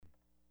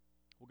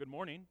Good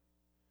morning.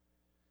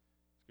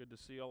 It's good to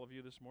see all of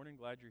you this morning.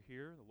 Glad you're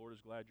here. The Lord is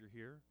glad you're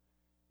here.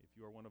 If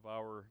you are one of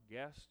our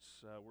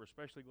guests, we're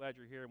especially glad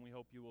you're here, and we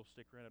hope you will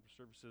stick around after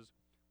services.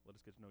 Let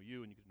us get to know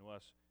you, and you get to know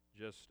us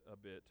just a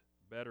bit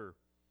better.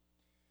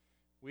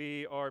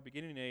 We are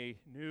beginning a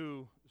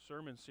new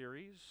sermon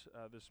series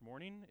this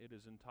morning. It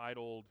is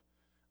entitled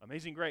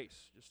Amazing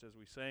Grace, just as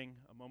we sang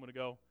a moment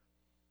ago.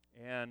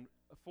 And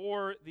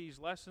for these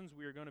lessons,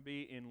 we are going to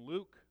be in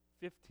Luke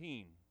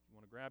 15. If you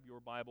want to grab your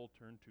Bible,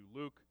 turn to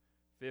Luke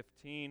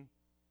 15.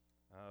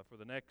 For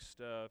the next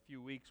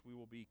few weeks, we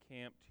will be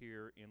camped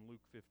here in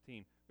Luke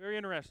 15. Very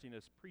interesting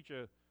to preach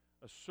a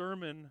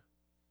sermon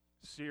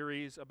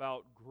series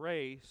about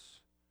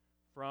grace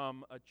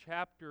from a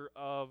chapter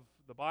of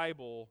the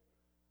Bible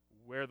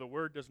where the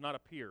word does not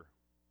appear.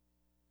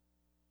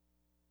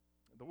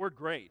 The word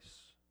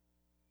grace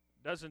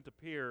doesn't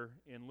appear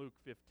in Luke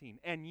 15.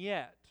 And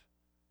yet,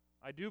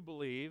 I do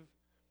believe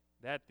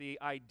that the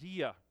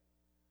idea,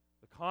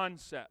 the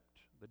concept,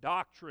 the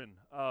doctrine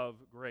of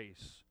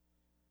grace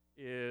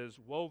is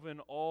woven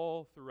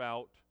all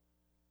throughout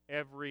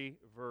every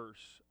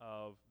verse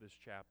of this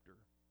chapter.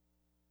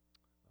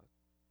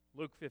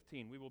 Luke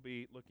 15, we will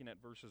be looking at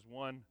verses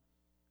 1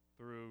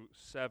 through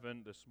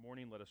 7 this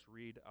morning. Let us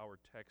read our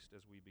text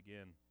as we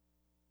begin.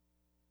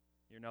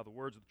 Hear now the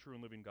words of the true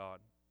and living God.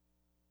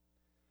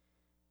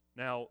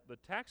 Now the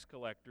tax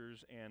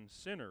collectors and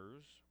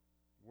sinners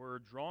were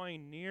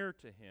drawing near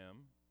to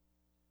him,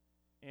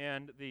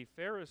 and the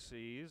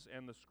Pharisees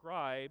and the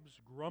scribes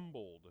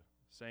grumbled,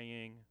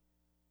 saying,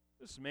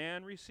 "This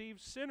man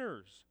receives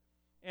sinners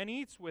and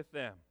eats with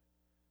them."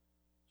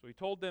 So he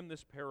told them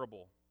this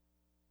parable.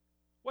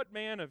 "What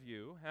man of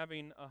you,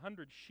 having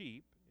 100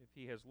 sheep, if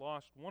he has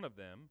lost one of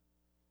them,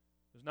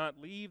 does not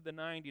leave the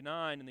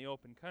 99 in the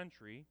open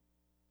country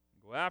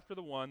and go after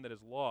the one that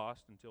is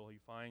lost until he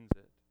finds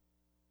it?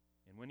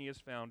 And when he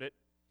has found it,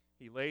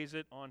 he lays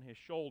it on his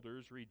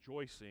shoulders,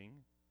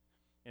 rejoicing.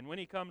 And when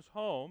he comes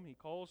home, he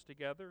calls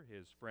together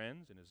his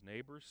friends and his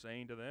neighbors,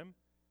 saying to them,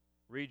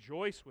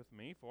 'Rejoice with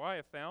me, for I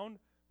have found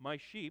my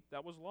sheep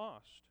that was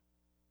lost.'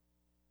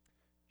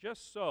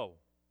 Just so,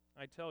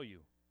 I tell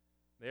you,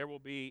 there will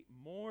be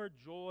more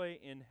joy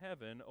in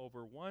heaven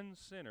over one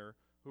sinner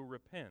who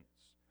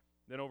repents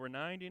than over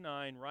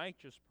 99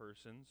 righteous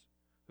persons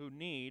who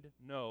need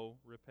no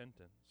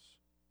repentance."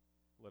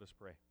 Let us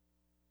pray.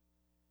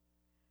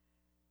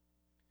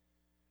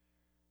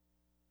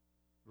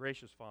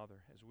 Gracious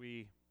Father, as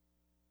we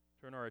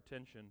turn our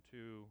attention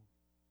to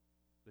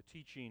the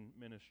teaching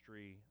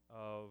ministry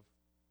of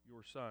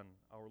your Son,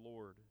 our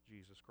Lord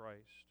Jesus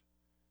Christ,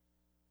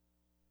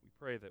 we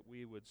pray that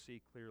we would see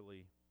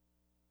clearly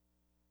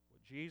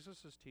what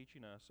Jesus is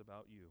teaching us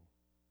about you.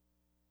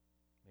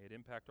 May it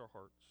impact our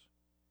hearts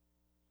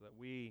so that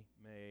we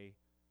may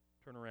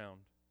turn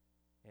around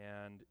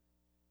and,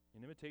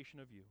 in imitation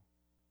of you,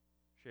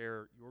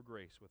 share your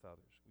grace with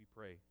others. We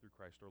pray through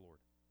Christ our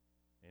Lord.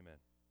 Amen.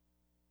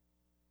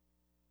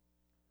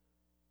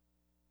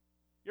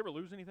 You ever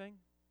lose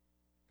anything?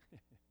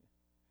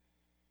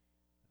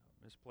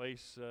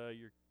 Misplace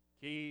your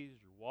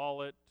keys, your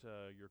wallet,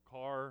 your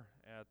car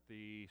at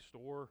the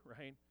store,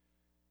 right?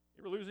 You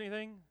ever lose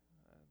anything?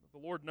 The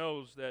Lord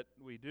knows that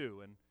we do.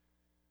 And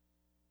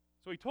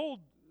so he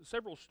told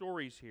several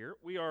stories here.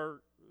 We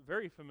are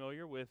very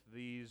familiar with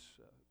these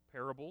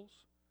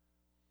parables.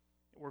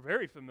 We're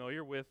very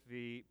familiar with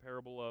the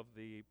parable of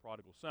the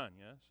prodigal son,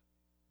 yes?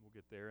 We'll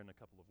get there in a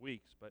couple of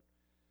weeks. But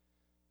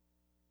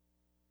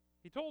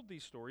he told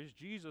these stories,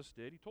 Jesus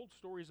did. He told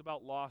stories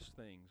about lost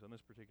things on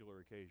this particular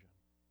occasion.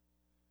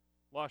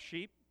 Lost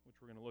sheep, which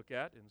we're going to look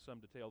at in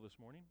some detail this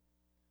morning.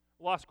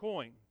 Lost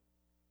coin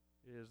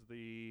is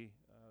the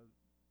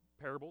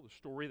parable, the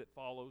story that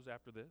follows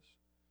after this.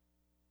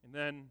 And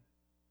then,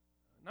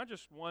 not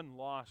just one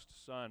lost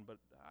son, but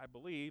I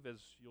believe,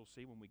 as you'll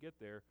see when we get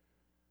there,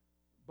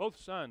 both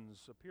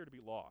sons appear to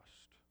be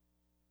lost.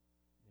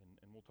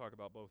 And we'll talk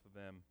about both of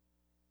them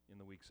in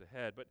the weeks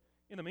ahead. But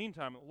in the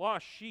meantime,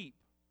 lost sheep.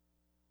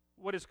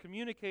 What is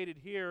communicated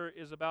here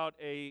is about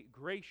a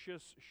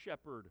gracious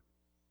shepherd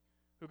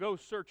who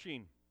goes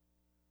searching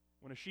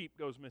when a sheep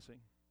goes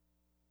missing.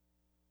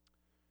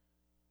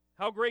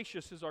 How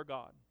gracious is our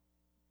God?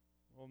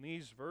 Well, in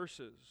these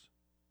verses,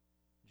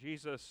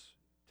 Jesus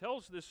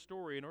tells this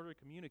story in order to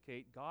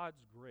communicate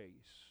God's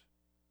grace.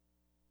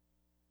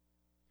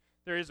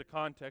 There is a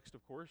context,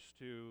 of course,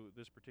 to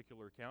this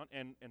particular account,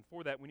 and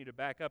for that we need to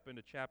back up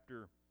into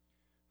chapter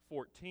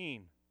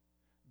 14.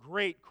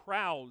 Great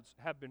crowds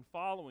have been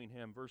following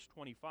him, verse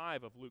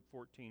 25 of Luke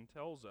 14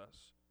 tells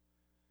us.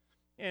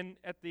 And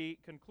at the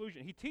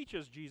conclusion, he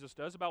teaches, Jesus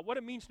does, about what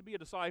it means to be a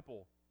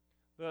disciple,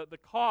 the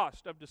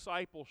cost of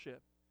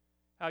discipleship,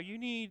 how you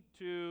need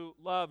to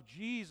love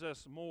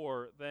Jesus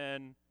more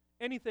than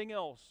anything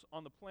else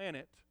on the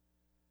planet.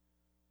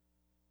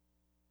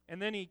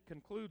 And then he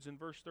concludes in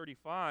verse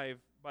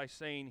 35 by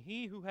saying,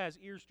 "He who has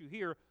ears to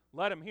hear,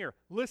 let him hear."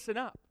 Listen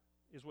up,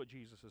 is what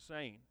Jesus is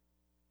saying.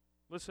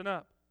 Listen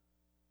up.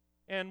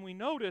 And we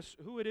notice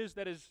who it is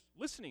that is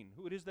listening,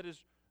 who it is that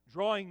is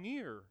drawing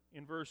near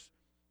in verse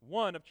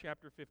 1 of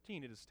chapter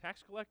 15. It is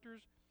tax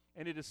collectors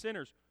and it is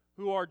sinners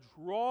who are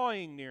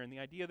drawing near. And the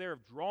idea there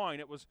of drawing,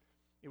 it was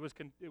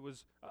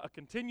a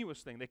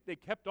continuous thing. They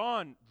kept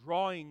on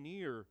drawing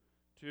near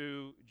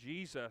to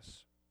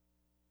Jesus.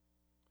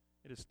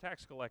 It is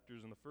tax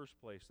collectors in the first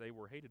place. They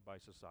were hated by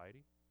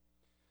society.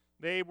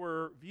 They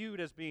were viewed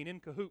as being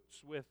in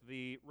cahoots with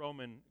the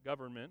Roman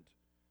government,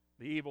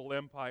 the evil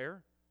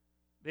empire.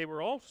 They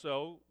were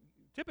also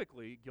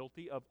typically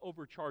guilty of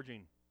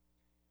overcharging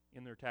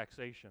in their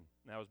taxation.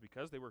 And that was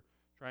because they were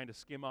trying to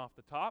skim off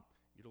the top,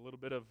 get a little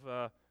bit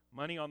of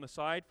money on the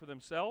side for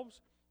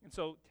themselves. And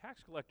so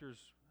tax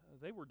collectors,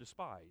 they were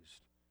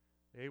despised.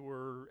 They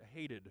were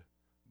hated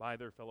by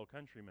their fellow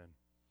countrymen.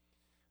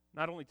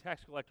 Not only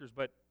tax collectors,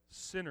 but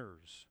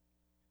sinners.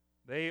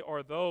 They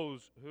are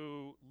those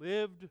who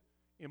lived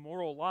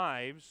immoral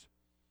lives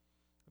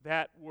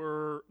that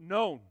were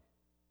known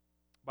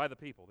by the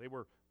people. They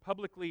were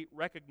publicly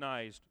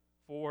recognized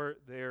for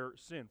their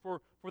sin,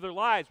 for their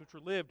lives which were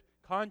lived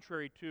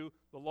contrary to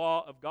the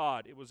law of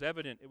God. It was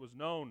evident, it was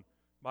known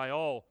by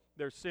all.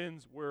 Their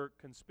sins were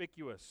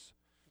conspicuous,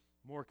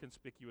 more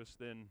conspicuous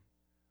than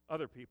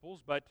other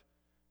people's, but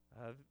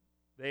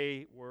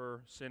they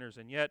were sinners,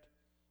 and yet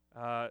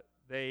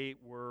they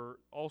were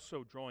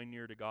also drawing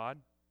near to God.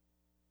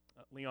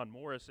 Leon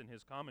Morris, in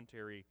his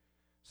commentary,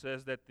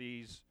 says that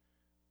these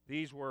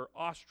were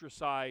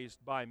ostracized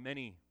by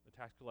many, the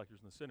tax collectors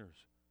and the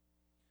sinners.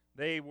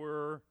 They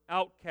were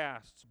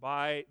outcasts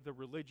by the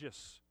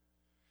religious.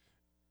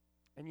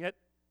 And yet,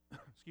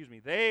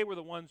 they were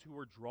the ones who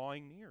were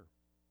drawing near.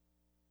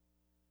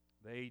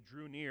 They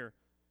drew near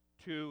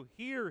to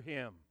hear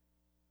him.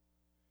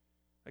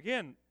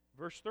 Again,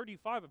 verse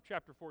 35 of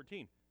chapter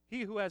 14.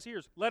 He who has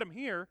ears, let him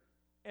hear.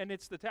 And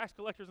it's the tax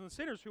collectors and the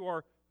sinners who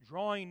are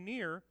drawing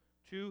near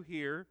to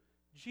hear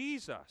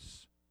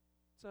Jesus.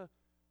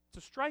 It's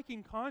a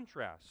striking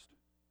contrast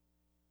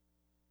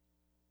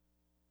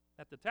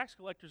that the tax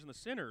collectors and the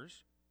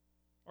sinners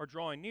are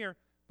drawing near,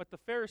 but the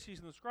Pharisees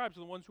and the scribes are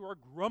the ones who are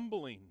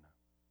grumbling.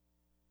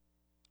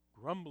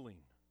 Grumbling.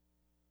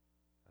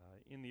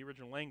 In the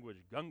original language,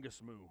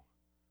 gungasmu.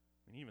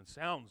 It even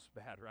sounds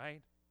bad,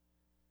 right?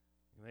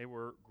 And they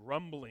were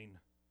grumbling.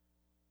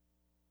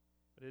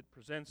 But it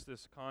presents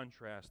this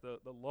contrast. The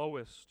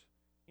lowest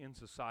in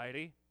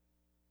society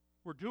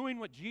were doing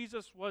what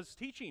Jesus was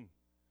teaching.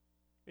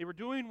 They were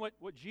doing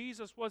what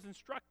Jesus was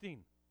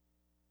instructing.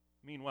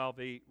 Meanwhile,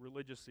 the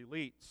religious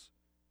elites,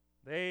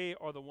 they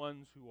are the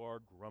ones who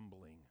are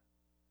grumbling.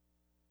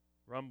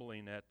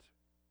 Grumbling at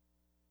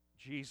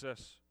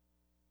Jesus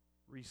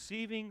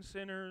receiving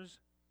sinners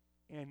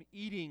and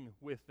eating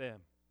with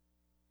them.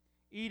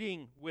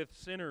 Eating with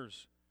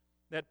sinners.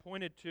 That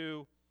pointed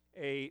to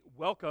a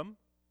welcome.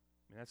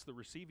 That's the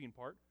receiving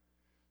part.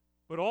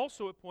 But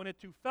also it pointed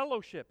to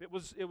fellowship. It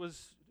was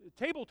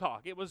table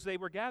talk. They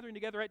were gathering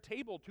together at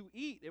table to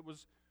eat. It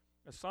was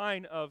a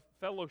sign of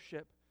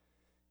fellowship.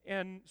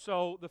 And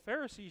so the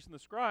Pharisees and the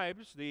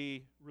scribes,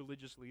 the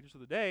religious leaders of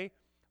the day,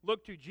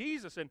 looked to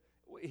Jesus, and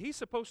he's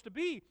supposed to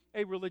be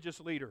a religious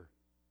leader.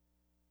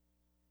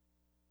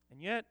 And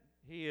yet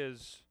he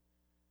is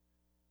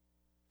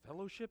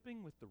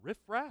fellowshipping with the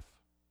riffraff,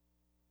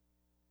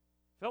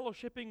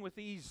 fellowshipping with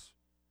these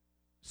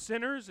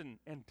sinners and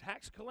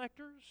tax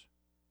collectors.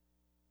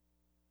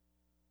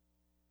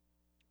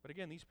 But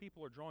again, these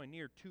people are drawing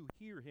near to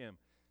hear him.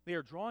 They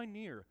are drawing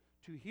near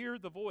to hear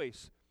the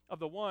voice of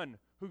the one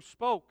who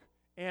spoke,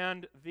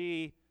 and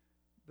the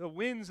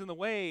winds and the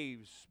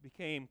waves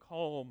became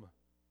calm.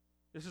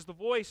 This is the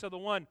voice of the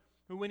one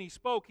who, when he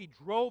spoke, he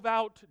drove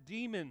out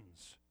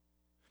demons.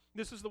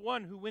 This is the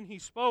one who, when he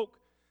spoke,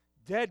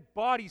 dead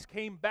bodies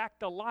came back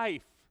to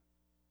life.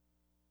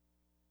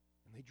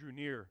 And they drew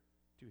near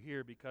to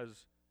hear,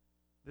 because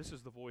this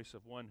is the voice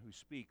of one who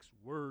speaks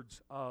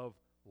words of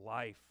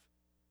life,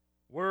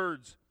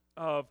 words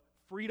of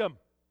freedom,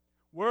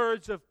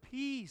 words of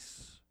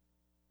peace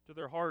to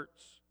their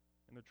hearts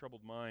and their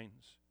troubled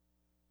minds.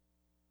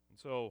 And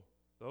so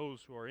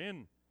those who are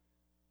in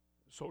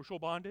social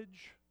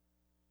bondage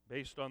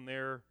based on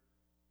their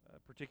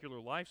particular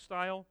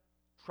lifestyle,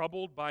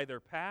 troubled by their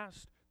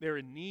past, they're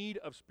in need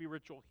of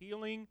spiritual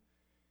healing,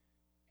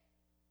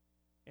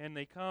 and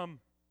they come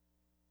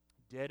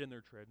dead in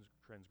their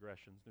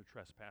transgressions, their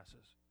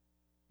trespasses,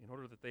 in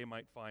order that they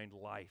might find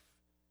life.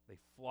 They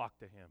flock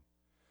to him.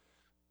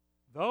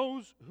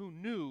 Those who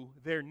knew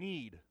their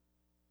need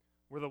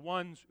were the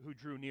ones who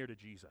drew near to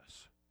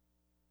Jesus.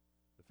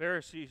 The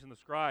Pharisees and the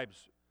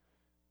scribes,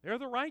 they're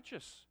the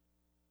righteous.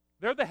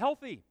 They're the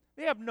healthy.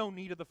 They have no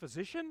need of the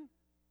physician.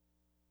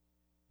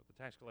 But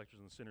the tax collectors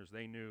and the sinners,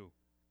 they knew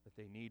that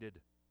they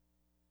needed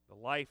the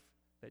life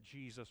that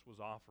Jesus was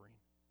offering.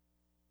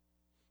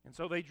 And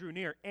so they drew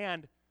near.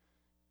 And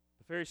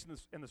the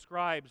Pharisees and the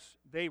scribes,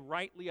 they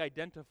rightly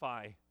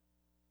identify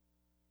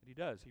that he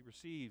does.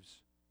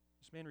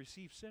 This man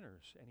receives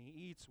sinners, and he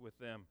eats with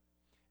them.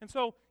 And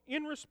so,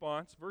 in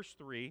response, verse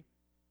 3,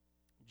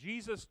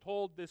 Jesus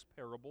told this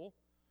parable,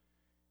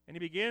 and he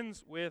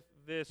begins with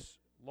this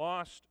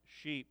lost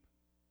sheep.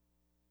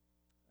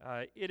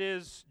 It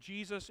is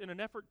Jesus in an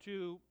effort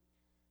to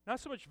not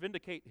so much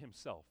vindicate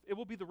himself. It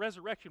will be the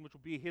resurrection which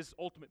will be his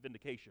ultimate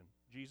vindication,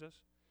 Jesus,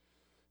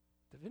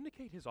 to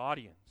vindicate his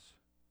audience,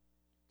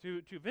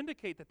 to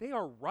vindicate that they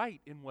are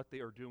right in what they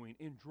are doing,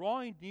 in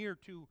drawing near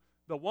to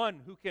the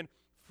one who can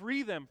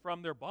free them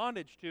from their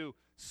bondage to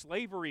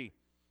slavery,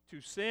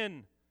 to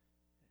sin.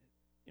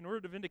 In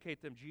order to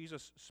vindicate them,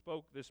 Jesus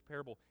spoke this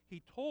parable.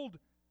 He told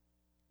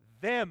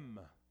them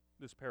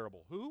this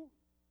parable. Who?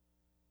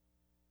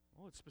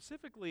 Well, it's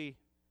specifically,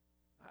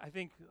 I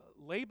think,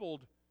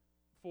 labeled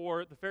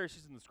for the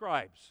Pharisees and the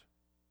scribes.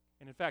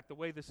 And in fact, the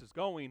way this is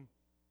going,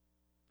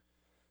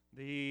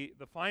 the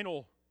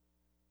final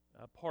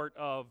part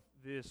of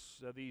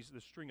this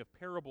string of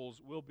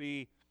parables will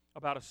be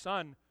about a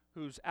son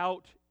who's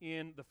out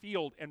in the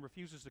field and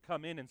refuses to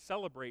come in and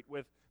celebrate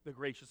with the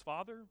gracious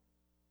Father.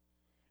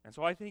 And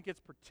so I think it's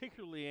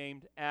particularly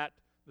aimed at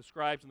the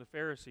scribes and the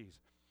Pharisees.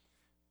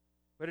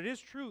 But it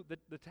is true that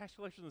the tax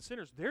collectors and the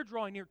sinners, they're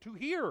drawing near to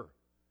hear.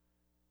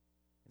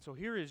 And so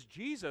here is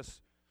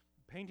Jesus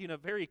painting a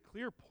very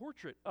clear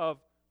portrait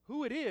of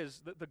who it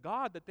is, the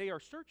God that they are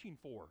searching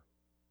for.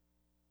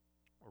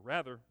 Or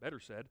rather, better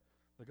said,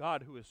 the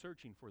God who is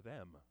searching for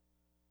them.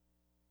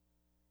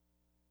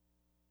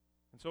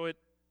 And so it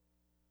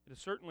is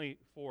certainly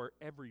for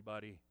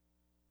everybody,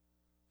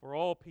 for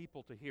all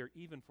people to hear,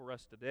 even for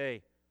us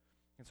today.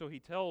 And so he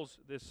tells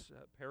this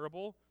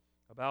parable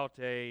about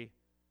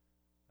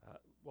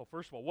well,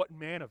 first of all, what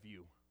man of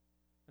you?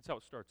 That's how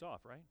it starts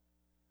off, right?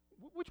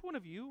 Which one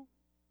of you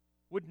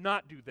would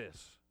not do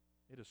this?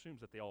 It assumes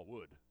that they all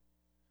would.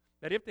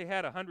 That if they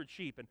had 100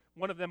 sheep and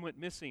one of them went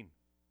missing,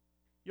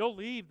 you'll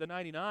leave the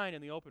 99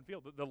 in the open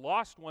field. The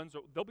lost ones,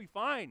 they'll be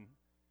fine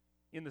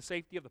in the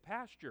safety of the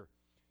pasture.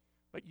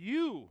 But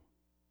you,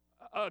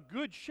 a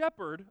good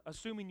shepherd,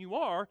 assuming you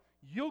are,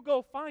 you'll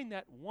go find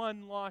that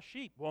one lost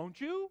sheep,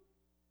 won't you?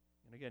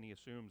 And again, he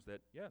assumes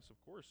that, yes, of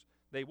course,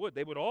 they would.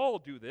 They would all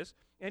do this.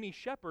 Any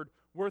shepherd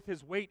worth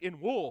his weight in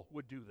wool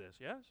would do this,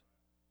 yes?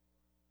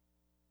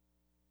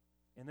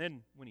 And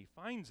then when he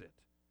finds it,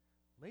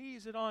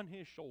 lays it on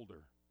his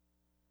shoulder.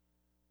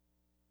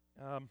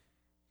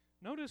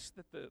 Notice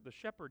that the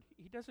shepherd,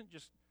 he doesn't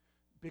just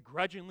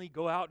begrudgingly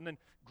go out and then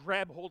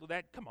grab hold of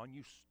that. Come on,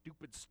 you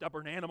stupid,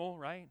 stubborn animal,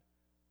 right?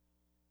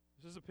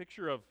 This is a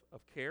picture of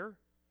care.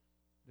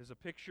 It is a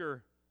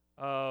picture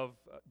of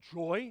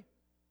joy,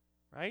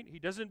 right? He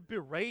doesn't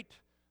berate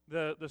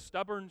the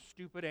stubborn,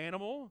 stupid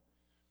animal.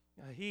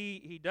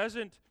 He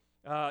doesn't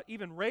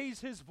even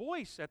raise his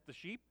voice at the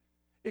sheep,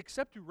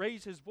 except to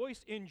raise his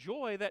voice in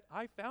joy that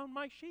I found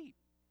my sheep.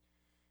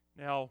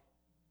 Now,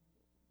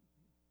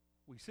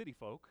 we city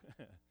folk,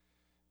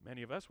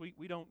 many of us,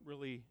 we don't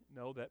really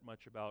know that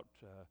much about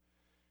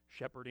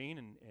shepherding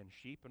and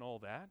sheep and all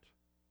that.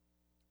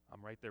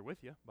 I'm right there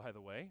with you, by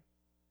the way.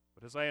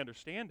 But as I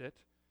understand it,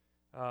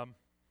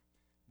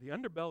 the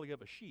underbelly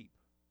of a sheep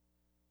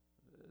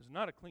is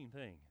not a clean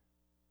thing.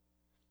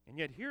 And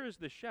yet here is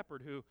the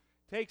shepherd who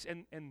takes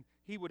and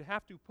he would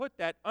have to put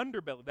that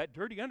underbelly, that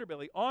dirty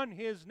underbelly, on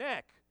his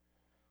neck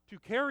to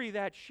carry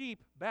that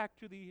sheep back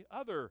to the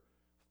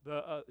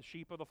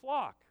sheep of the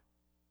flock.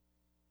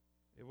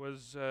 It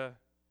was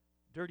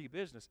dirty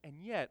business, and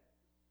yet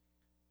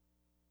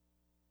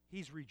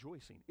he's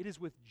rejoicing. It is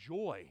with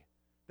joy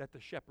that the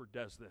shepherd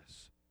does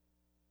this.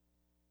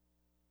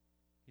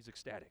 He's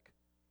ecstatic.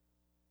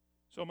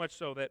 So much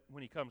so that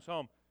when he comes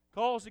home,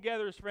 calls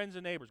together his friends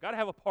and neighbors. Got to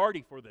have a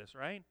party for this,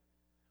 right?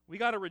 We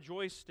got to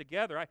rejoice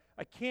together.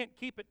 I can't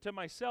keep it to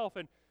myself.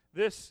 And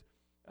this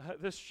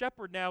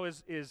shepherd now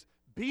is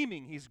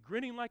beaming. He's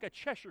grinning like a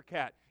Cheshire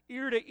cat,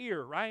 ear to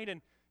ear, right?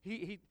 And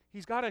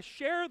he's got to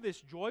share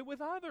this joy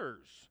with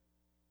others.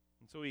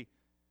 And so he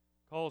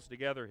calls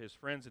together his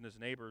friends and his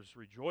neighbors.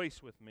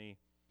 Rejoice with me,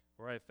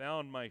 for I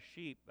found my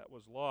sheep that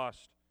was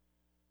lost.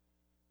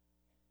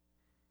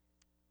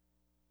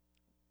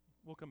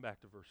 We'll come back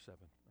to verse 7,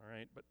 all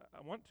right? But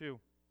I want to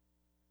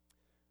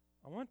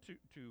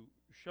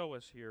show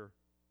us here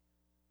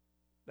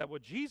that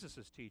what Jesus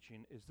is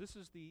teaching is this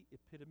is the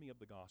epitome of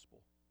the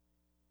gospel.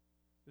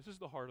 This is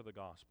the heart of the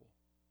gospel.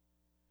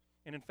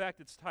 And in fact,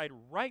 it's tied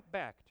right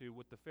back to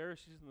what the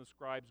Pharisees and the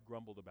scribes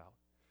grumbled about.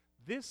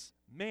 This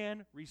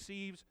man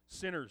receives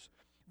sinners.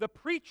 The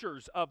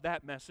preachers of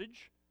that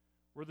message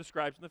were the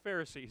scribes and the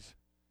Pharisees.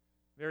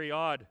 Very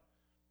odd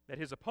that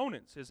his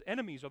opponents, his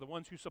enemies, are the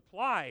ones who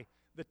supply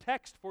the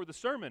text for the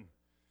sermon.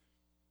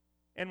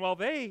 And while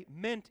they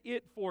meant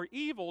it for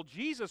evil,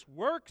 Jesus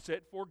works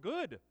it for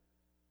good.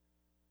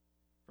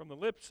 From the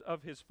lips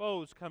of his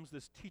foes comes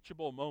this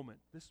teachable moment.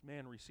 This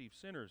man receives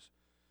sinners.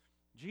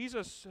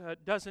 Jesus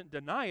doesn't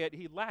deny it.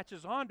 He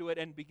latches onto it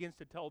and begins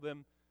to tell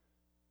them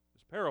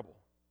this parable.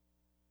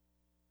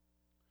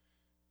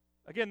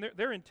 Again,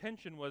 their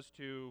intention was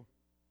to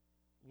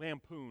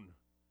lampoon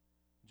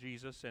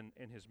Jesus and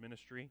his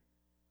ministry.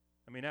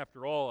 I mean,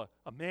 after all,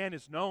 a man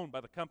is known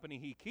by the company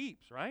he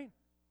keeps, right?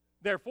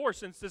 Therefore,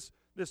 since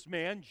this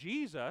man,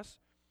 Jesus,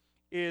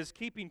 is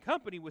keeping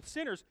company with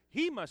sinners,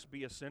 he must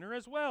be a sinner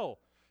as well.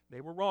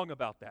 They were wrong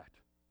about that.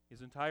 His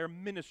entire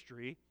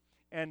ministry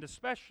and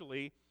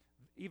especially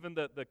even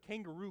the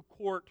kangaroo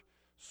court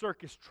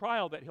circus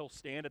trial that he'll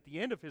stand at the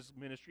end of his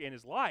ministry and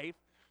his life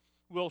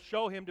will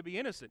show him to be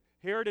innocent.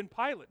 Herod and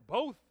Pilate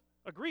both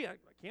agree. I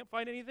can't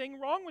find anything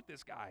wrong with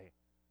this guy.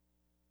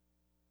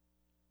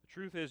 The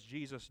truth is,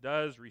 Jesus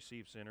does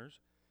receive sinners,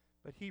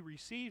 but he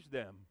receives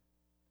them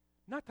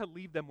not to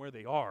leave them where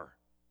they are.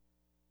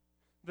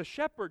 The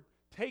shepherd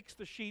takes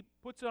the sheep,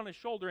 puts it on his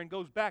shoulder, and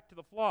goes back to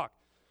the flock.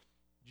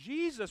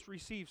 Jesus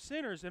receives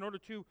sinners in order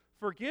to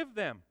forgive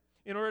them,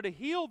 in order to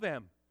heal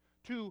them,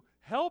 to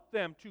help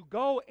them to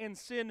go and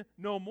sin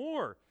no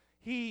more.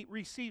 He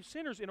receives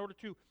sinners in order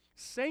to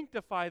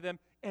sanctify them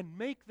and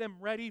make them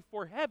ready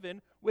for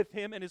heaven with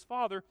him and his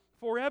Father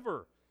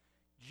forever.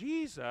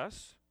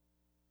 Jesus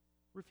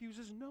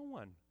refuses no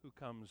one who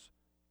comes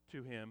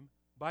to him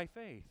by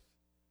faith.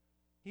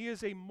 He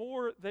is a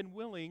more than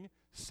willing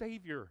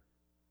Savior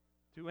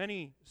to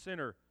any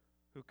sinner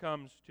who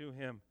comes to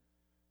him.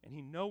 And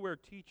he nowhere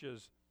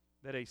teaches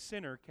that a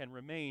sinner can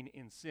remain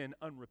in sin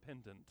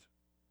unrepentant.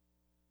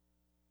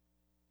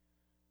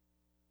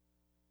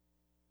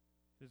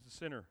 It is the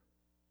sinner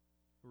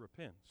who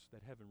repents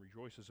that heaven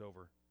rejoices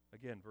over.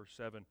 Again, verse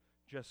 7,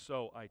 just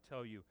so I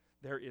tell you,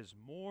 there is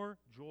more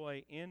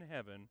joy in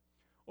heaven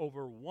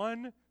over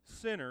one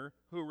sinner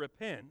who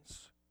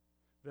repents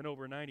than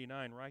over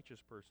 99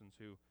 righteous persons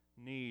who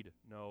need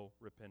no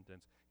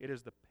repentance. It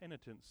is the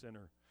penitent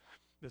sinner,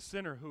 the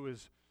sinner who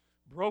is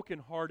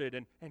brokenhearted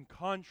and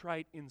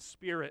contrite in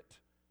spirit,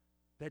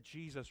 that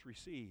Jesus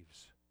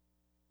receives,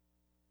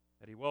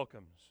 that he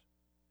welcomes,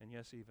 and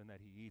yes, even that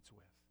he eats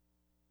with.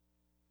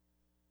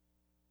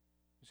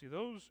 You see,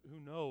 those who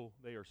know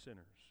they are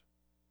sinners,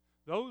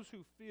 those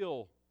who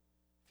feel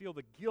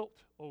the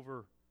guilt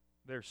over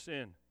their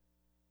sin,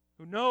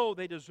 who know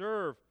they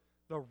deserve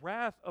the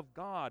wrath of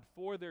God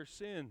for their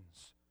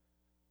sins,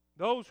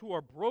 those who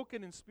are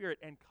broken in spirit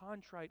and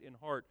contrite in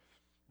heart,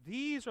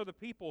 these are the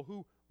people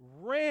who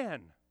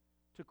ran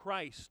to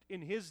Christ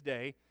in his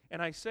day.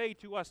 And I say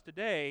to us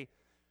today,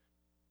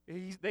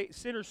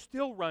 sinners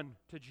still run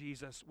to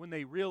Jesus when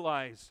they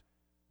realize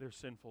their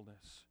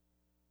sinfulness.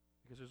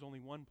 Because there's only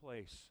one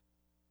place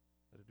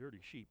that a dirty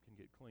sheep can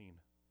get clean.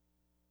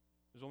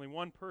 There's only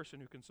one person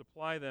who can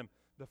supply them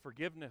the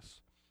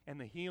forgiveness and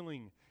the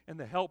healing and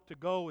the help to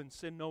go and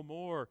sin no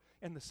more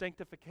and the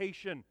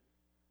sanctification.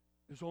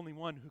 There's only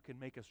one who can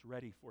make us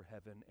ready for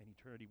heaven and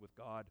eternity with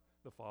God,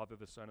 the Father,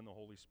 the Son, and the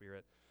Holy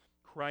Spirit.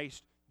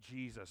 Christ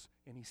Jesus.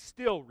 And he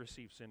still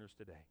receives sinners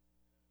today.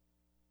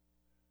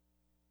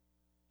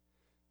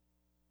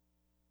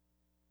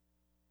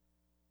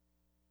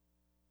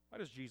 Why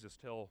does Jesus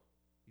tell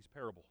these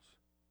parables?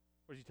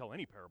 Why does he tell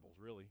any parables,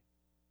 really?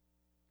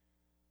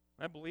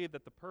 I believe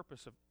that the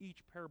purpose of each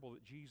parable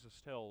that Jesus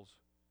tells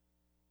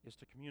is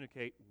to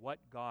communicate what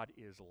God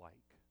is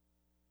like.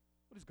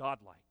 What is God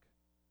like?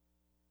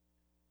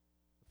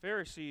 The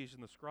Pharisees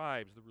and the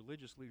scribes, the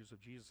religious leaders of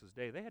Jesus'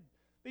 day,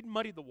 they'd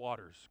muddied the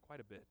waters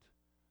quite a bit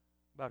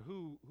about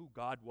who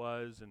God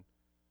was and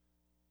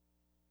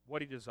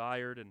what he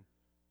desired.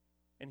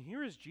 And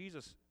here is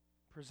Jesus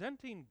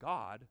presenting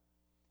God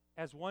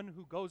as one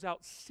who goes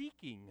out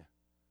seeking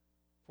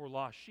for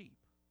lost sheep.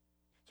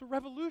 It's a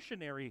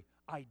revolutionary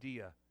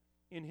idea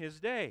in his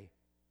day.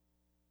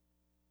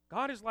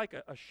 God is like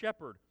a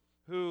shepherd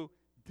who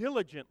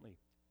diligently,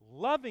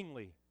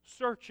 lovingly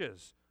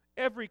searches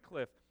every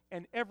cliff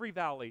and every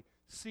valley,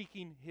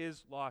 seeking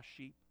his lost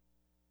sheep.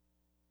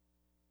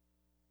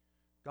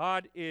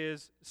 God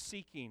is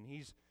seeking.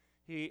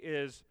 He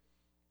is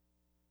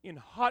in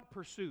hot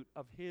pursuit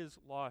of his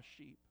lost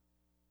sheep.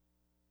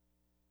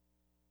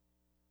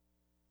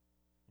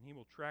 And he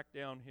will track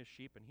down his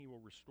sheep and he will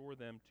restore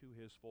them to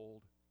his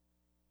fold.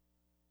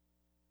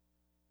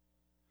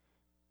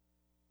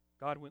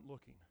 God went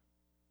looking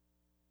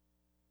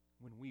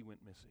when we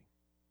went missing.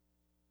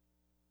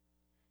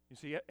 You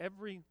see,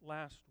 every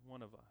last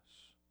one of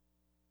us,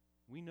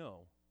 we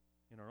know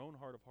in our own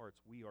heart of hearts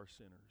we are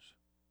sinners.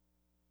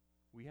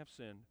 We have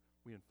sinned.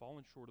 We have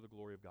fallen short of the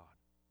glory of God.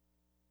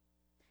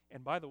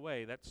 And by the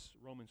way, that's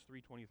Romans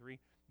 3:23.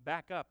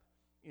 Back up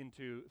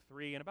into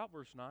 3 and about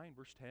verse 9,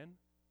 verse 10.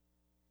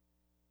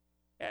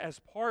 As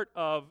part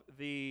of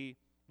the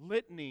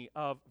litany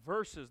of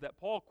verses that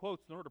Paul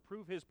quotes in order to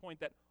prove his point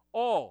that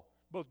all,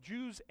 both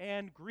Jews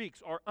and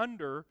Greeks, are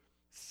under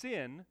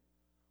sin,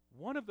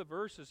 one of the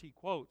verses he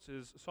quotes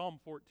is Psalm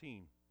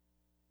 14.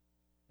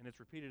 And it's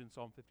repeated in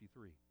Psalm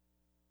 53.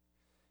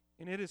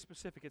 And it is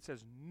specific. It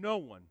says, no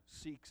one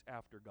seeks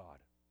after God.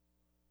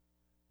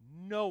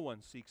 No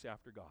one seeks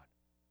after God.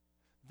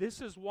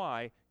 This is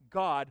why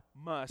God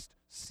must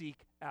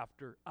seek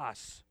after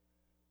us.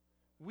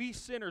 We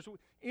sinners,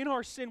 in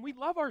our sin, we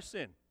love our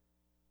sin.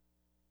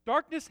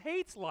 Darkness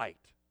hates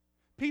light.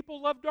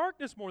 People love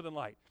darkness more than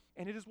light.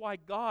 And it is why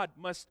God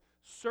must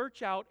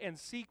search out and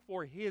seek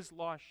for his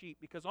lost sheep.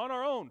 Because on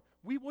our own,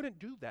 we wouldn't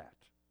do that.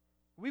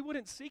 We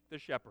wouldn't seek the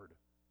shepherd.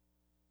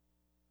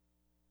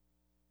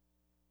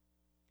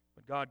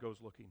 But God goes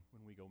looking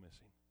when we go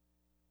missing.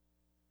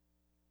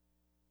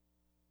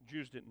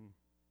 Jews didn't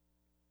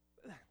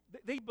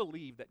they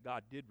believed that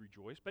God did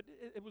rejoice, but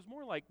it was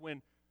more like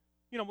when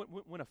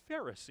a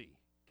Pharisee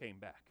came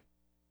back.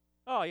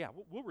 Oh, yeah,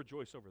 we'll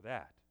rejoice over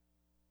that.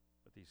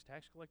 But these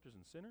tax collectors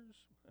and sinners,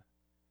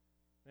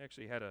 they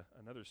actually had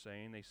another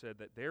saying. They said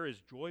that there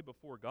is joy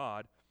before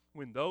God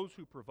when those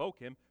who provoke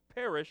him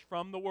perish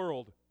from the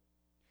world.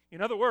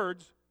 In other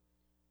words,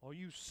 all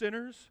you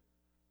sinners,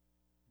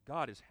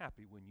 God is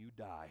happy when you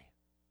die.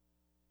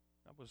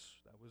 That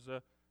was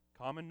a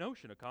common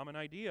notion, a common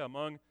idea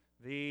among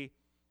the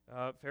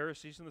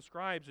Pharisees and the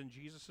scribes in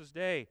Jesus'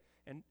 day.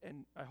 And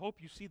I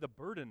hope you see the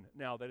burden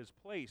now that is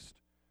placed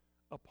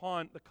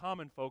upon the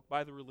common folk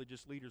by the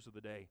religious leaders of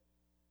the day.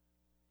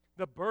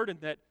 The burden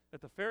that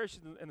the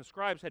Pharisees and the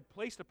scribes had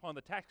placed upon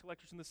the tax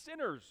collectors and the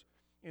sinners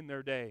in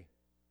their day.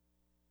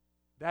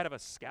 That of a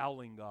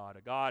scowling God,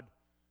 a God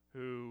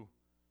who,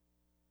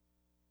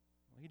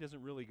 he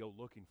doesn't really go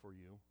looking for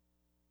you.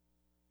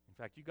 In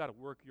fact, you've got to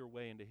work your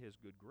way into his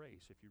good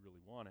grace if you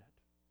really want it.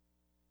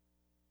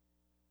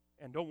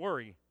 And don't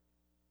worry,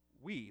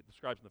 we, the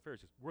scribes and the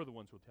Pharisees, we're the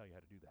ones who will tell you how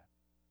to do that.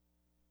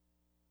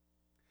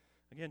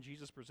 Again,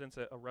 Jesus presents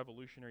a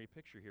revolutionary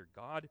picture here.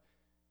 God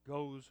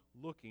goes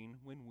looking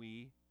when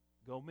we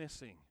go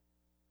missing.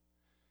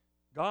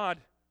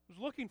 God was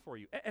looking for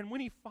you. And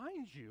when he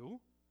finds you,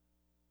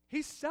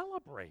 he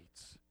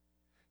celebrates.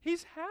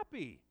 He's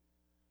happy.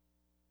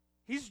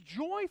 He's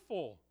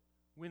joyful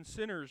when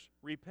sinners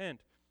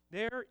repent.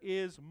 There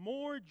is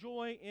more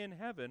joy in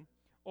heaven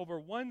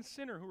over one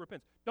sinner who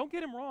repents. Don't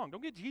get him wrong.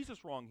 Don't get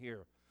Jesus wrong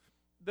here.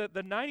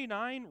 The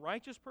 99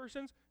 righteous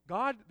persons,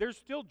 God, there's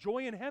still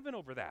joy in heaven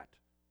over that,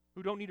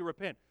 who don't need to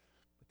repent.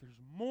 But there's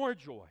more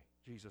joy,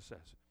 Jesus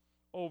says,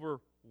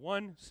 over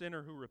one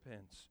sinner who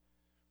repents.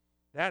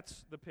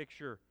 That's the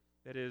picture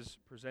that is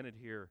presented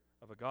here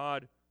of a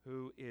God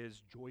who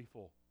is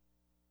joyful,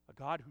 a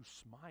God who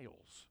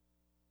smiles,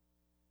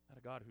 not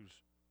a God who's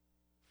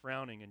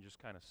frowning and just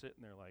kind of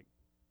sitting there like,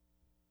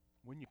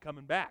 when you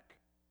coming back?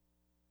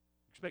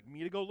 Expect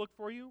me to go look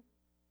for you?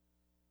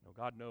 No,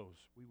 God knows.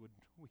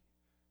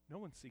 No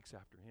one seeks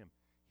after him.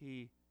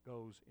 He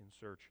goes in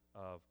search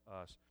of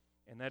us.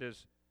 And it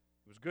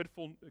was good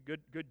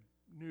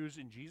news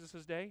in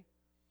Jesus' day.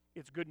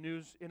 It's good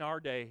news in our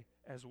day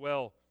as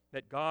well,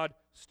 that God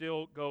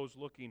still goes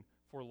looking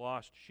for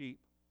lost sheep.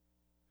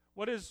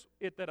 What is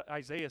it that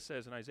Isaiah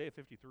says in Isaiah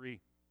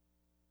 53,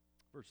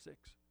 verse 6?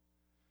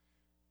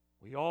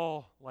 We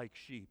all, like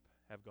sheep,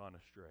 have gone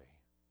astray.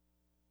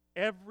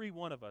 Every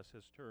one of us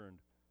has turned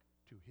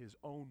to his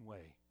own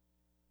way.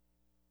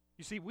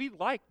 You see, we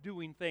like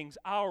doing things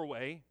our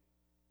way,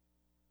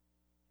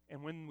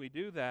 and when we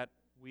do that,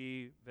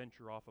 we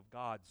venture off of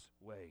God's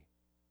way.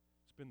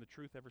 It's been the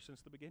truth ever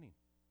since the beginning.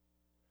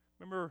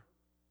 Remember,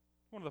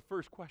 one of the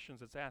first questions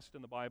that's asked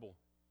in the Bible,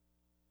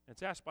 and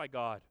it's asked by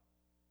God,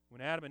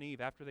 when Adam and Eve,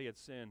 after they had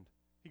sinned,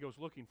 he goes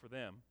looking for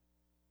them,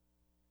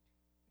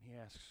 and he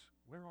asks,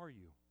 where are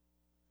you?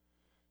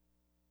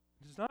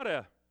 It's not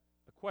a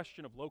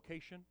question of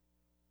location.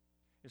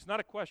 It's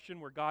not a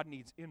question where God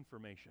needs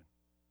information.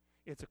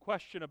 It's a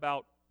question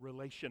about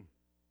relation.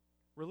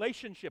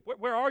 Relationship.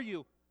 Where are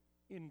you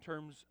in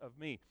terms of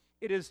me?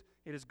 It is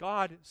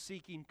God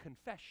seeking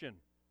confession.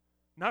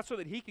 Not so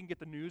that he can get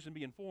the news and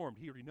be informed.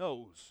 He already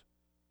knows.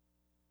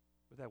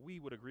 But that we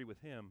would agree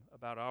with him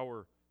about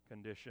our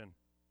condition.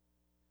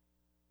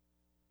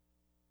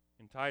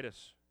 In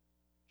Titus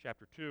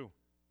chapter 2,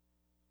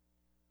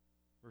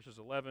 verses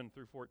 11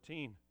 through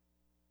 14,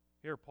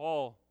 here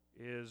Paul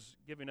is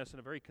giving us in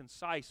a very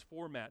concise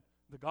format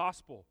the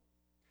gospel.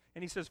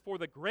 And he says, for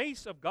the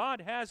grace of God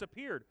has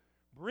appeared,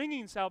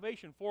 bringing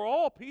salvation for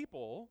all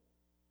people,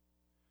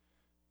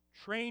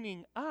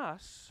 training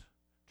us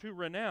to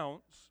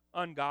renounce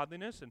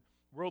ungodliness and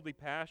worldly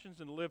passions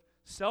and live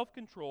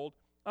self-controlled,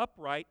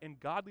 upright, and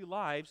godly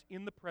lives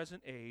in the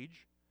present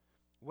age,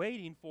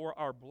 waiting for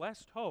our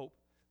blessed hope,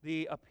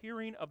 the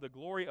appearing of the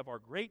glory of our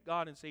great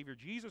God and Savior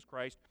Jesus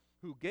Christ,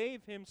 who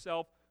gave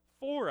himself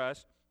for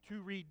us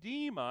to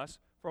redeem us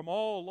from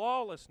all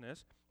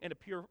lawlessness and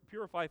to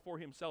purify for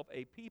himself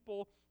a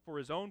people for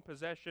his own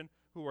possession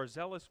who are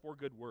zealous for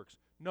good works.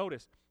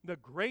 Notice, the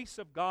grace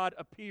of God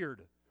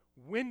appeared.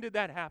 When did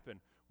that happen?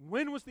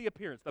 When was the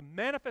appearance, the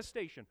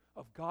manifestation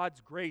of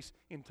God's grace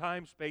in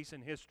time, space,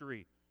 and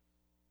history?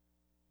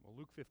 Well,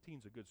 Luke 15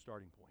 is a good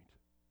starting point.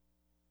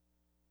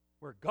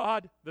 Where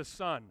God the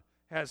Son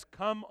has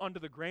come onto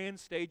the grand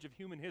stage of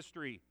human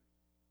history,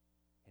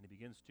 and he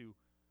begins to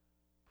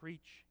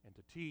preach and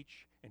to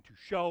teach and to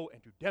show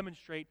and to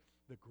demonstrate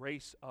the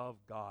grace of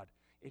God.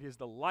 It is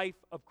the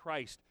life of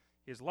Christ,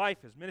 his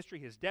life, his ministry,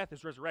 his death,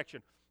 his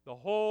resurrection, the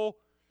whole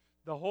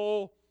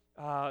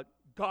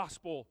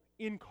gospel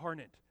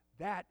incarnate.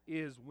 That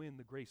is when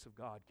the grace of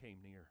God came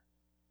near.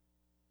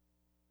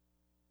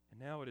 And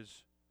now it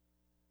is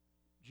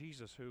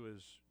Jesus who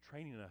is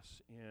training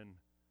us in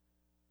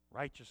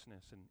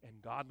righteousness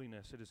and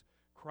godliness. It is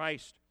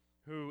Christ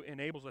who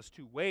enables us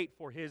to wait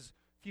for his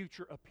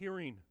future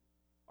appearing,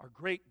 our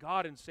great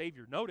God and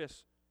Savior.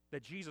 Notice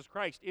that Jesus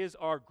Christ is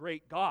our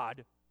great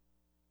God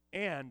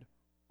and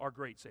our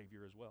great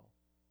Savior as well.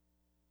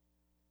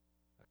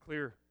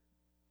 clear,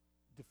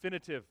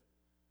 definitive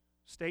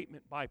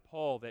statement by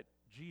Paul that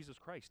Jesus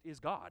Christ is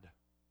God,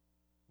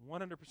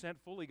 100%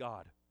 fully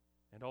God,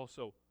 and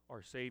also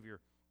our Savior.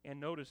 And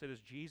notice it is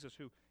Jesus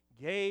who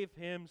gave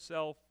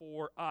himself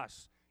for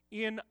us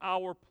in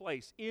our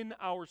place, in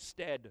our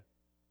stead.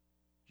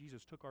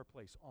 Jesus took our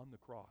place on the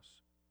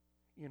cross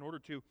in order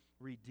to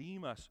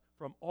redeem us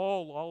from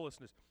all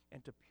lawlessness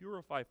and to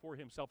purify for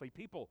himself a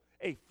people,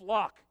 a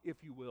flock,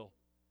 if you will,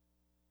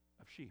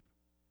 of sheep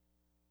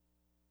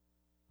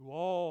who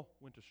all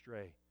went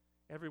astray.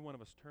 Every one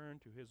of us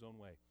turned to his own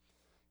way.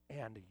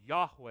 And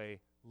Yahweh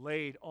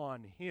laid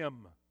on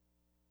him,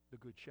 the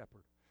good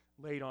shepherd,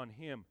 laid on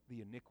him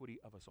the iniquity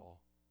of us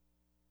all.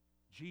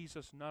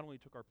 Jesus not only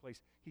took our place,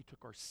 he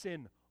took our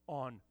sin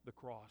on the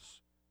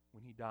cross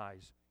when he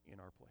dies in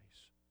our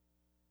place.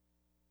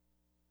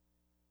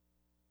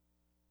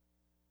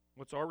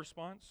 What's our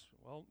response?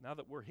 Well, now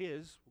that we're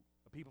his,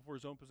 a people for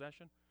his own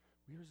possession,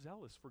 we are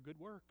zealous for good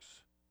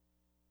works.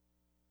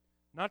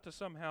 Not to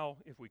somehow,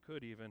 if we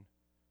could even,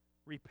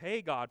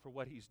 repay God for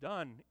what he's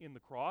done in the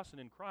cross and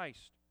in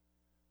Christ,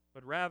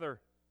 but rather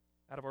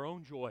out of our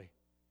own joy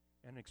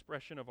and an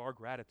expression of our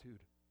gratitude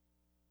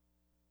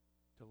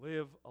to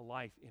live a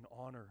life in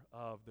honor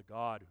of the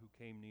God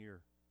who came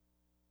near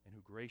and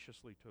who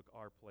graciously took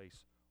our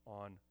place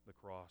on the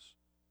cross.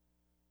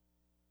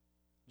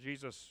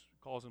 Jesus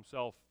calls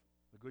himself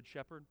the Good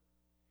Shepherd.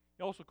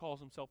 He also calls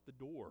himself the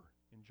door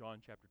in John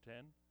chapter 10.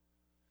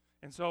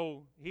 And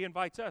so he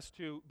invites us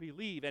to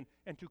believe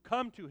and to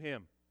come to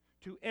him,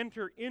 to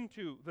enter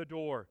into the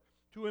door,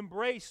 to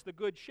embrace the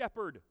Good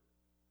Shepherd,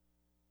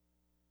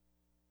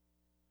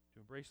 to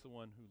embrace the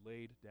one who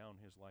laid down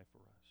his life for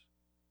us.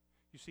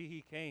 You see,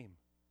 he came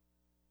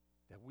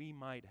that we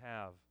might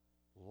have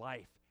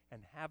life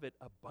and have it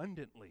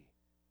abundantly,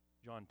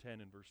 John 10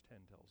 and verse 10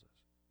 tells us.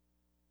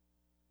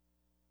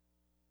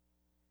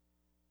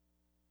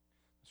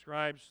 The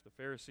scribes, the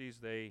Pharisees,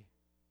 they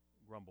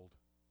grumbled.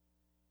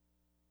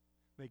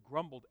 They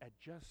grumbled at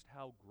just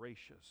how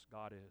gracious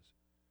God is.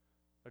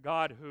 A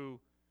God who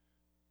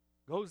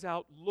goes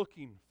out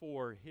looking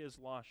for his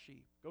lost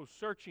sheep, goes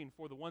searching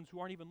for the ones who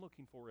aren't even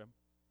looking for him.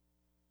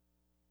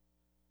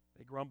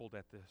 They grumbled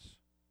at this.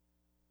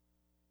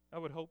 I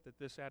would hope that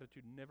this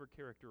attitude never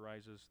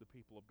characterizes the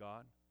people of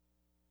God.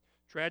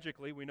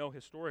 Tragically, we know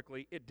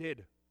historically it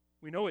did.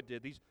 We know it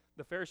did.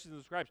 The Pharisees and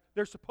the scribes,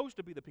 they're supposed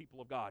to be the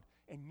people of God,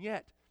 and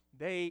yet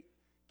they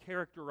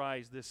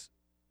characterize this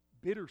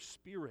bitter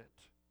spirit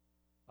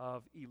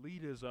of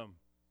elitism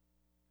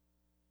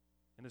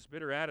and this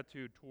bitter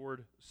attitude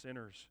toward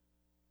sinners.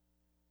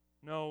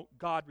 No,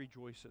 God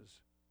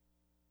rejoices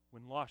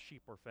when lost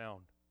sheep are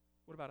found.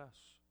 What about us,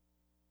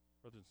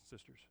 brothers and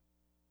sisters?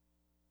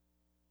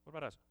 What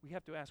about us? We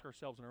have to ask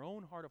ourselves in our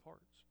own heart of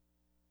hearts,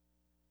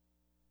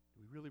 do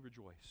we really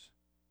rejoice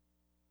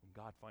when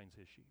God finds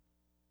his sheep?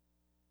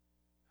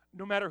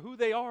 No matter who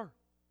they are,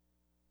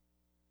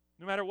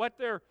 no matter what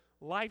their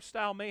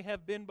lifestyle may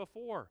have been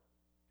before,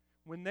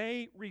 when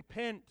they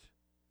repent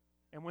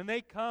and when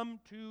they come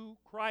to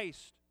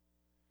Christ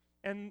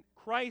and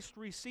Christ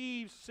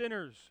receives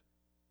sinners,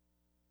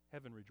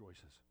 heaven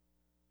rejoices.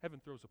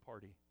 Heaven throws a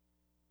party.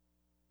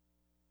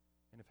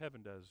 And if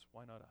heaven does,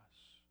 why not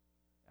us?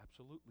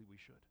 Absolutely we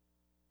should.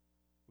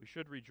 We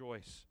should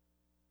rejoice.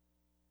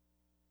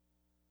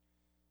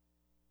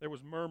 There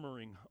was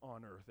murmuring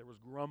on earth. There was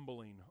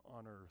grumbling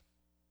on earth.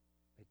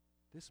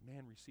 This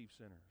man receives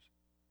sinners.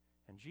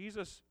 And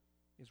Jesus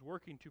is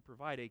working to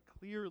provide a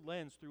clear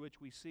lens through which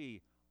we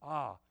see,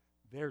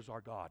 there's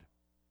our God.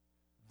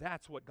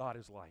 That's what God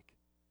is like.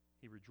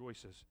 He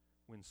rejoices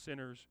when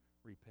sinners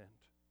repent.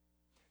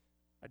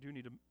 I do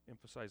need to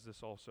emphasize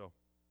this also.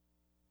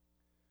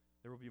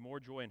 There will be more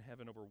joy in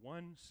heaven over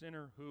one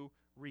sinner who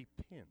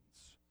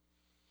repents.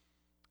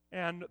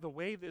 And the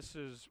way this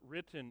is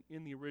written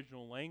in the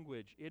original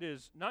language, it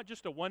is not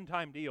just a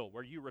one-time deal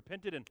where you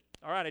repented and,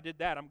 all right, I did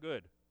that, I'm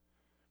good.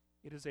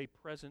 It is a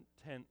present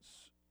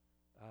tense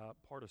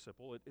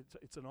participle.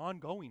 It's an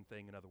ongoing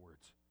thing, in other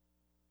words.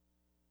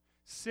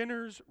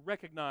 Sinners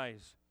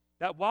recognize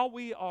that while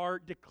we are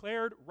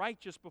declared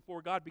righteous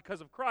before God because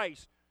of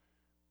Christ,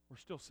 we're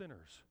still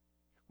sinners.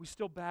 We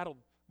still battle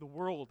the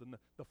world and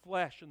the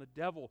flesh and the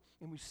devil,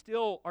 and we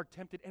still are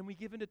tempted, and we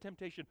give into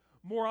temptation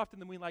more often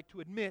than we like to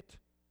admit,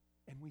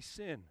 and we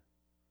sin.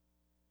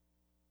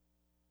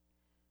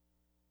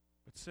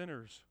 But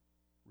sinners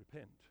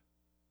repent.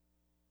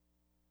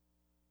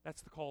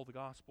 That's the call of the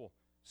gospel.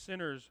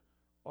 Sinners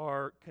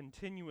are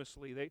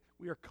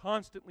we are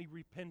constantly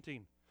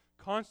repenting,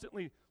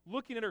 constantly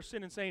looking at our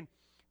sin and saying,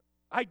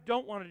 I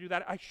don't want to do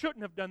that. I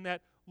shouldn't have done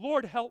that.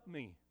 Lord, help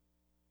me.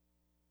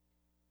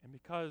 And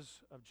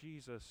because of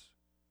Jesus,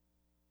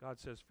 God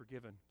says,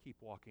 forgiven, keep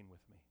walking with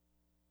me.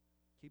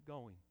 Keep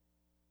going.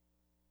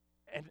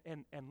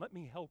 And let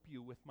me help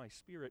you with my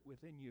Spirit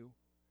within you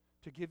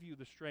to give you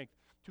the strength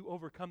to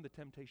overcome the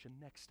temptation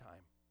next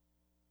time.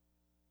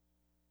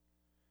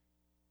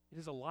 It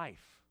is a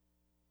life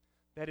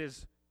that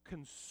is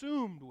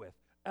consumed with,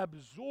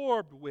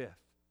 absorbed with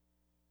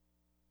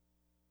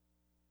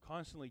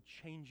constantly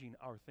changing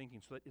our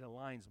thinking so that it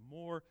aligns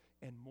more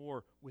and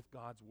more with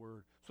God's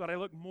Word, so that I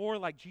look more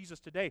like Jesus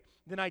today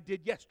than I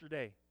did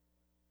yesterday.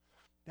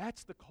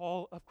 That's the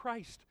call of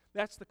Christ.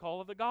 That's the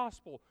call of the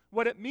gospel.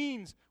 What it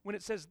means when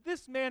it says,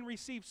 this man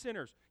receives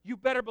sinners, you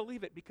better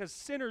believe it, because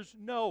sinners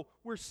know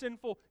we're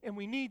sinful and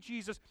we need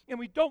Jesus and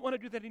we don't want to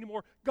do that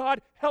anymore.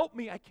 God, help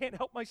me. I can't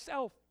help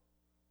myself.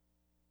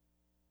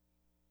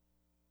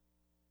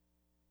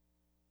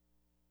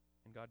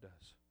 And God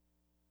does.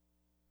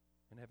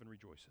 And heaven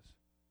rejoices.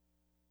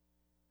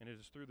 And it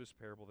is through this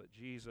parable that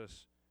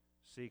Jesus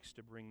seeks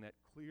to bring that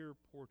clear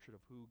portrait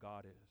of who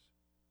God is.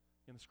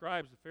 And the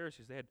scribes, the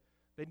Pharisees,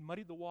 they'd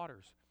muddied the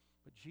waters,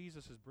 but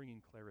Jesus is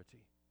bringing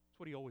clarity. That's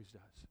what he always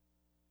does.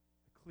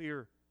 A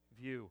clear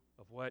view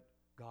of what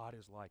God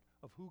is like,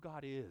 of who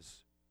God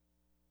is,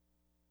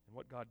 and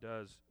what God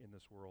does in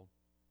this world.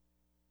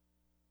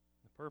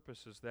 The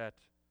purpose is that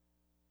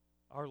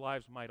our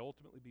lives might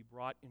ultimately be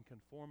brought in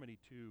conformity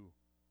to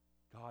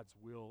God's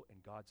will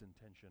and God's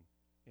intention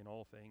in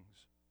all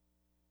things.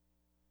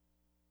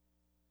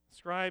 The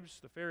scribes,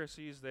 the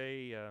Pharisees,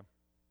 they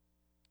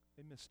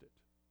missed it.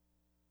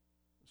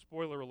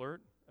 Spoiler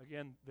alert,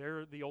 again,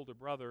 they're the older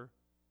brother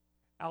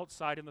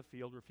outside in the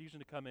field, refusing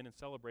to come in and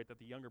celebrate that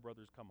the younger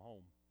brother's come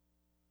home.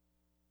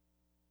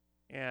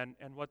 And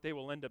what they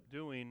will end up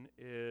doing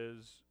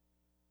is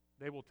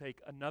they will take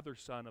another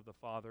son of the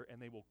father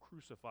and they will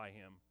crucify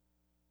him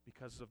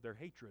because of their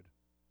hatred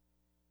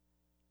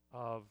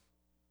of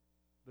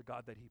the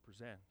God that he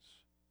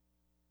presents.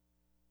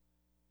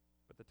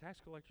 But the tax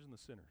collectors and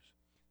the sinners,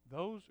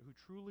 those who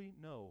truly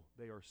know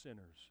they are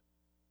sinners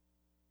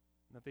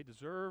and that they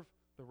deserve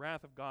the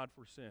wrath of God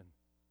for sin,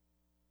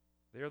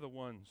 they're the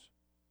ones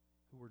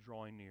who are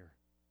drawing near.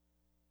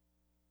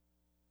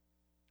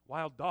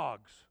 Wild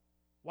dogs,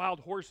 wild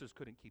horses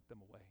couldn't keep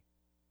them away.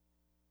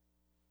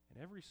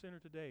 And every sinner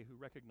today who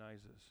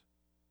recognizes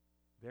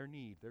their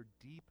need, their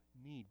deep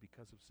need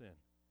because of sin,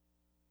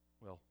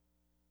 well,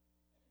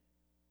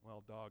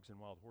 wild dogs and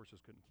wild horses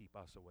couldn't keep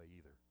us away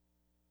either.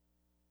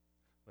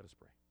 Let us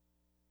pray.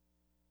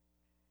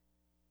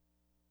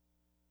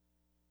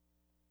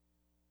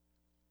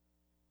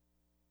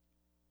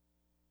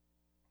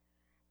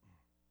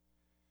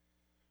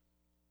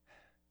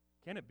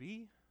 Can it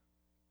be,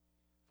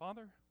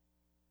 Father?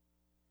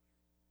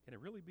 Can it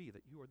really be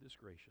that you are this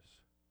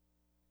gracious?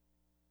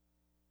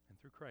 And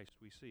through Christ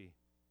we see,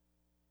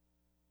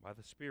 by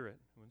the Spirit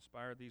who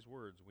inspired these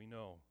words, we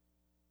know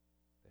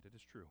that it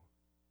is true.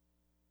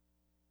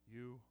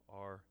 You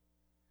are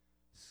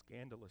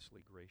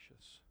scandalously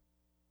gracious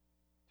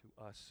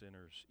to us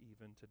sinners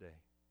even today.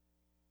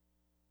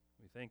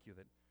 We thank you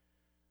that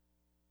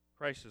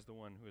Christ is the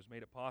one who has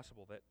made it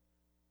possible that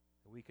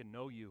we can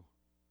know you,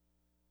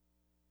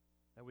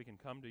 that we can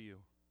come to you,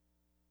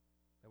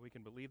 that we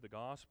can believe the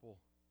gospel,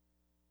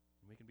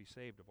 and we can be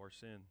saved of our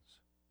sins.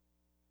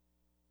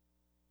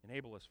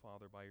 Enable us,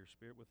 Father, by your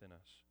Spirit within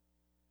us,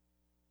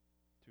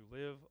 to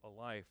live a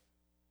life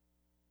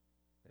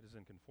that is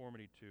in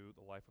conformity to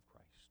the life of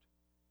Christ.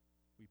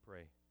 We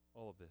pray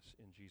all of this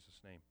in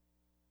Jesus' name.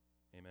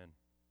 Amen.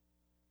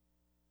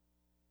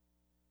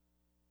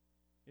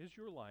 Is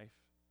your life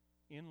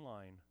in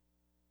line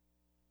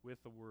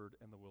with the Word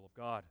and the will of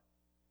God?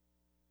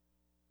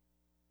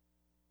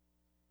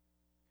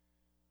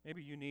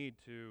 Maybe you need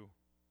to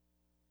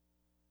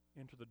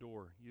enter the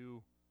door.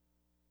 You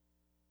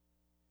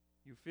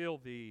feel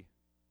the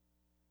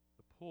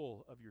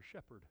pull of your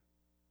shepherd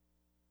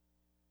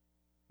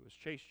who has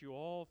chased you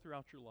all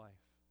throughout your life.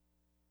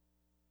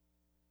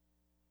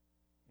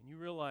 And you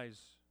realize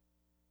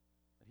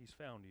that he's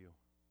found you.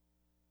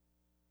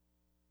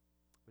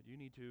 But you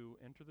need to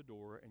enter the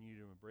door and you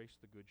need to embrace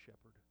the good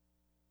shepherd.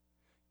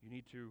 You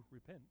need to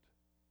repent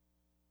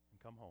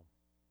and come home.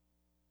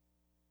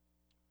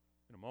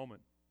 In a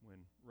moment, when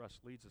Russ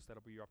leads us,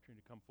 that'll be your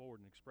opportunity to come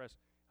forward and express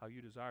how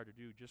you desire to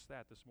do just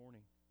that this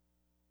morning.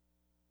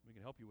 We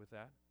can help you with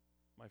that,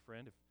 my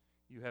friend. If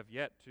you have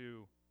yet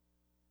to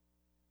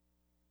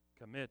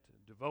commit,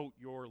 devote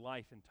your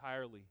life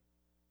entirely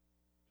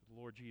to the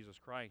Lord Jesus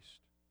Christ,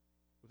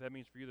 what that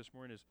means for you this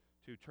morning is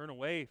to turn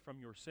away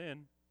from your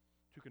sin,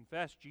 to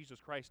confess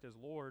Jesus Christ as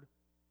Lord,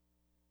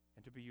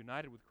 and to be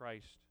united with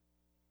Christ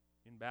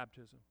in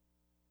baptism,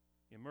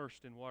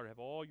 immersed in water, have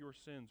all your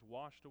sins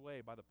washed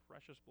away by the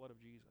precious blood of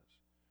Jesus,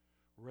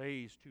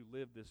 raised to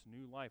live this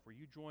new life where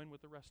you join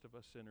with the rest of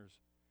us sinners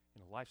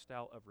in a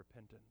lifestyle of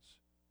repentance,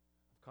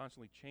 of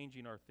constantly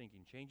changing our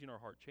thinking, changing our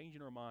heart, changing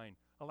our mind,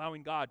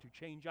 allowing God to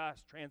change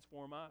us,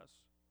 transform us.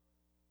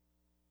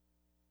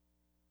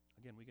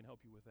 Again, we can help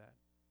you with that.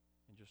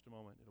 In just a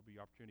moment, it'll be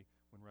your opportunity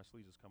when Russ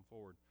leads us come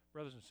forward.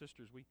 Brothers and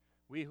sisters,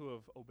 we who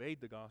have obeyed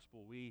the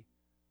gospel, we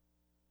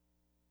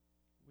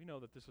know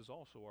that this is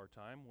also our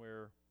time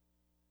where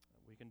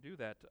we can do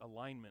that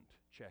alignment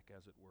check,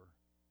 as it were,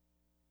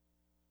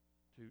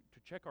 to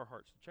check our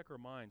hearts, to check our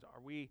minds.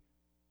 Are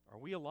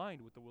we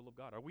aligned with the will of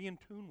God? Are we in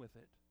tune with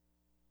it?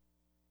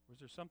 Or is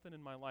there something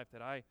in my life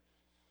that I'm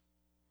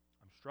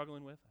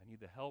struggling with? I need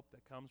the help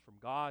that comes from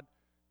God,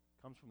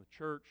 comes from the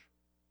church.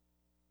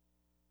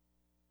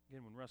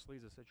 Again, when Russ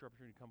leads us, that's your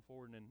opportunity to come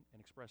forward and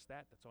express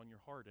that that's on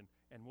your heart.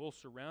 And we'll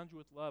surround you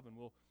with love, and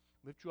we'll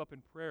lift you up in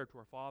prayer to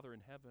our Father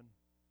in heaven.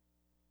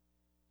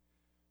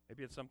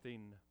 Maybe it's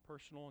something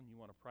personal and you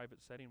want a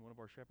private setting. One of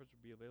our shepherds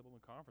will be available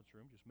in the conference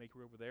room. Just make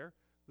your way over there.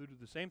 We'll do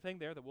the same thing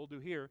there that we'll do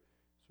here.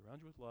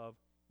 Surround you with love,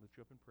 lift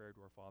you up in prayer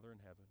to our Father in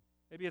heaven.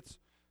 Maybe it's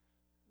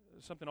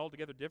something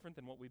altogether different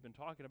than what we've been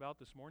talking about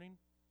this morning.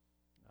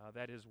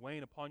 That is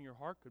weighing upon your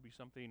heart. Could be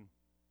something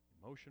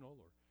emotional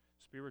or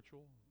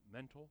spiritual,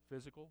 mental,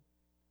 physical,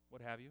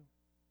 what have you.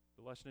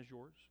 The lesson is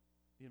yours.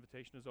 The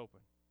invitation is open.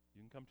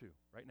 You can come too,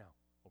 right now,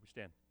 while we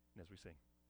stand and as we sing.